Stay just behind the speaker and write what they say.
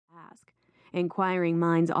ask. Inquiring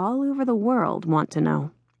minds all over the world want to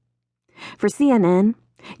know. For CNN,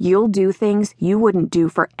 you'll do things you wouldn't do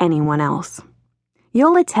for anyone else.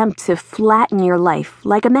 You'll attempt to flatten your life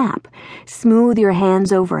like a map, smooth your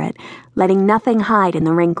hands over it, letting nothing hide in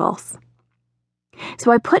the wrinkles.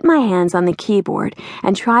 So I put my hands on the keyboard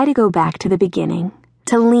and try to go back to the beginning,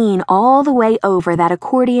 to lean all the way over that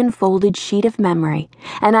accordion-folded sheet of memory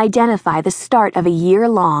and identify the start of a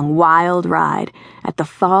year-long wild ride at the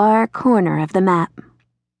far corner of the map.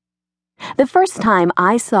 The first time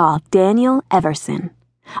I saw Daniel Everson,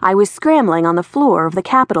 I was scrambling on the floor of the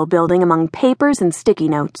Capitol building among papers and sticky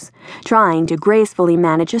notes, trying to gracefully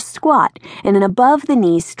manage a squat in an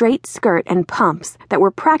above-the-knee straight skirt and pumps that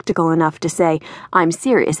were practical enough to say, "I'm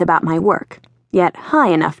serious about my work," yet high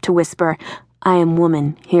enough to whisper, "I am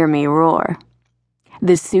woman, hear me roar."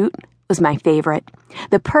 The suit was my favorite,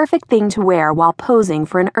 the perfect thing to wear while posing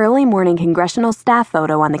for an early morning congressional staff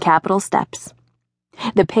photo on the Capitol steps.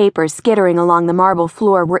 The papers skittering along the marble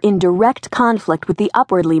floor were in direct conflict with the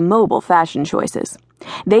upwardly mobile fashion choices.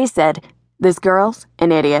 They said, "This girl's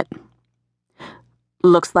an idiot."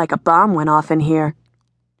 "Looks like a bomb went off in here."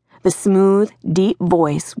 The smooth, deep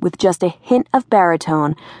voice, with just a hint of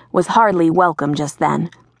baritone, was hardly welcome just then.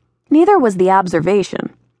 Neither was the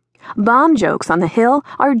observation. Bomb jokes on the Hill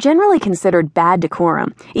are generally considered bad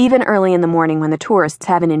decorum, even early in the morning when the tourists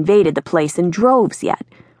haven't invaded the place in droves yet.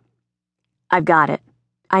 "I've got it,"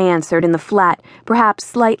 I answered in the flat, perhaps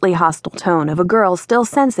slightly hostile tone of a girl still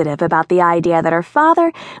sensitive about the idea that her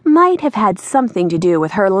father might have had something to do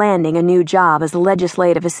with her landing a new job as a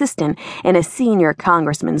legislative assistant in a senior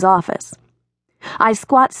congressman's office. I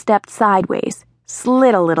squat-stepped sideways,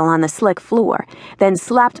 slid a little on the slick floor, then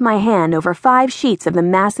slapped my hand over 5 sheets of the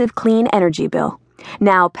massive clean energy bill,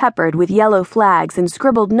 now peppered with yellow flags and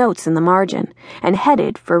scribbled notes in the margin, and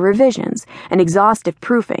headed for revisions and exhaustive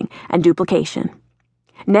proofing and duplication.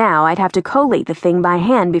 Now I'd have to collate the thing by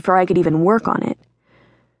hand before I could even work on it.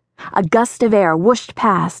 A gust of air whooshed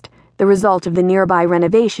past, the result of the nearby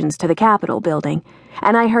renovations to the Capitol building,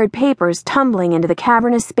 and I heard papers tumbling into the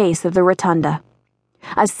cavernous space of the rotunda.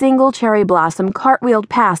 A single cherry blossom cartwheeled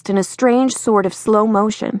past in a strange sort of slow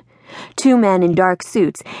motion. 2 men in dark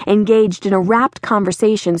suits, engaged in a rapt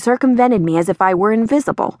conversation, circumvented me as if I were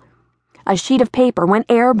invisible. A sheet of paper went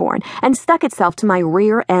airborne and stuck itself to my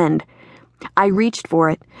rear end. I reached for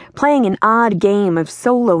it, playing an odd game of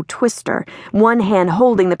solo twister, one hand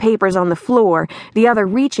holding the papers on the floor, the other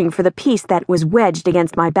reaching for the piece that was wedged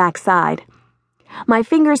against my backside. My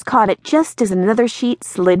fingers caught it just as another sheet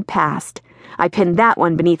slid past. I pinned that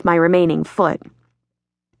one beneath my remaining foot.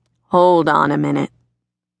 "Hold on a minute."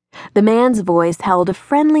 The man's voice held a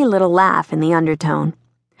friendly little laugh in the undertone.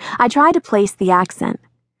 I tried to place the accent.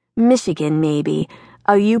 Michigan, maybe.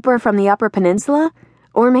 A youper from the Upper Peninsula?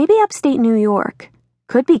 Or maybe upstate New York.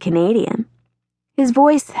 Could be Canadian. His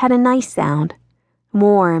voice had a nice sound.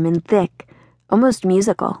 Warm and thick, almost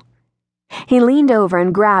musical. He leaned over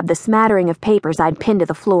and grabbed the smattering of papers I'd pinned to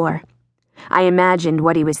the floor. I imagined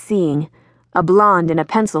what he was seeing. A blonde in a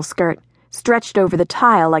pencil skirt, stretched over the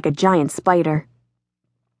tile like a giant spider.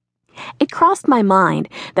 It crossed my mind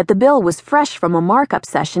that the bill was fresh from a markup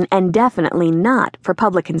session and definitely not for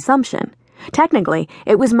public consumption. Technically,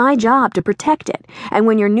 it was my job to protect it, and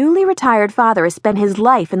when your newly retired father has spent his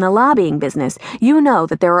life in the lobbying business, you know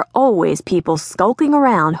that there are always people skulking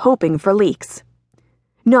around hoping for leaks.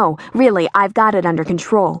 "No, really, I've got it under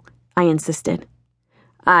control," I insisted.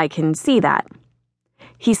 "I can see that."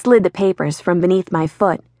 He slid the papers from beneath my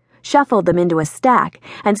foot, shuffled them into a stack,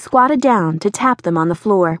 and squatted down to tap them on the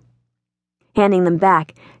floor. Handing them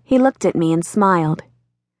back, he looked at me and smiled.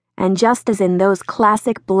 And just as in those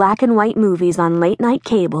classic black and white movies on late-night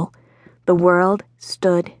cable, the world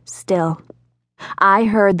stood still. I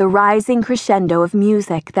heard the rising crescendo of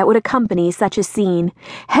music that would accompany such a scene,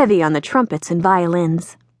 heavy on the trumpets and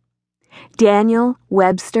violins. Daniel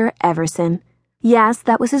Webster Everson, yes,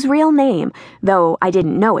 that was his real name, though I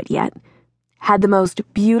didn't know it yet, had the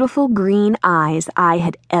most beautiful green eyes I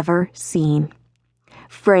had ever seen.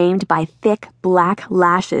 Framed by thick black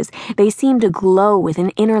lashes, they seemed to glow with an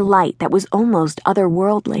inner light that was almost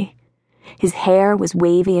otherworldly. His hair was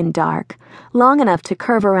wavy and dark, long enough to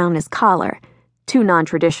curve around his collar, too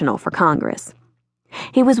non-traditional for Congress.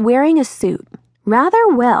 He was wearing a suit, rather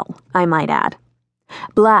well, I might add.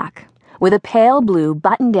 Black, with a pale blue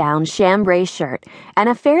button-down chambray shirt and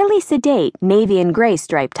a fairly sedate navy and gray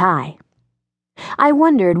striped tie. I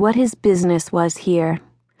wondered what his business was here.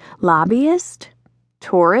 Lobbyist?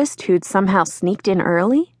 Tourist who'd somehow sneaked in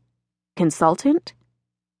early? Consultant?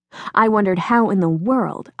 I wondered how in the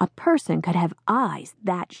world a person could have eyes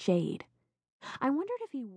that shade. I wondered if he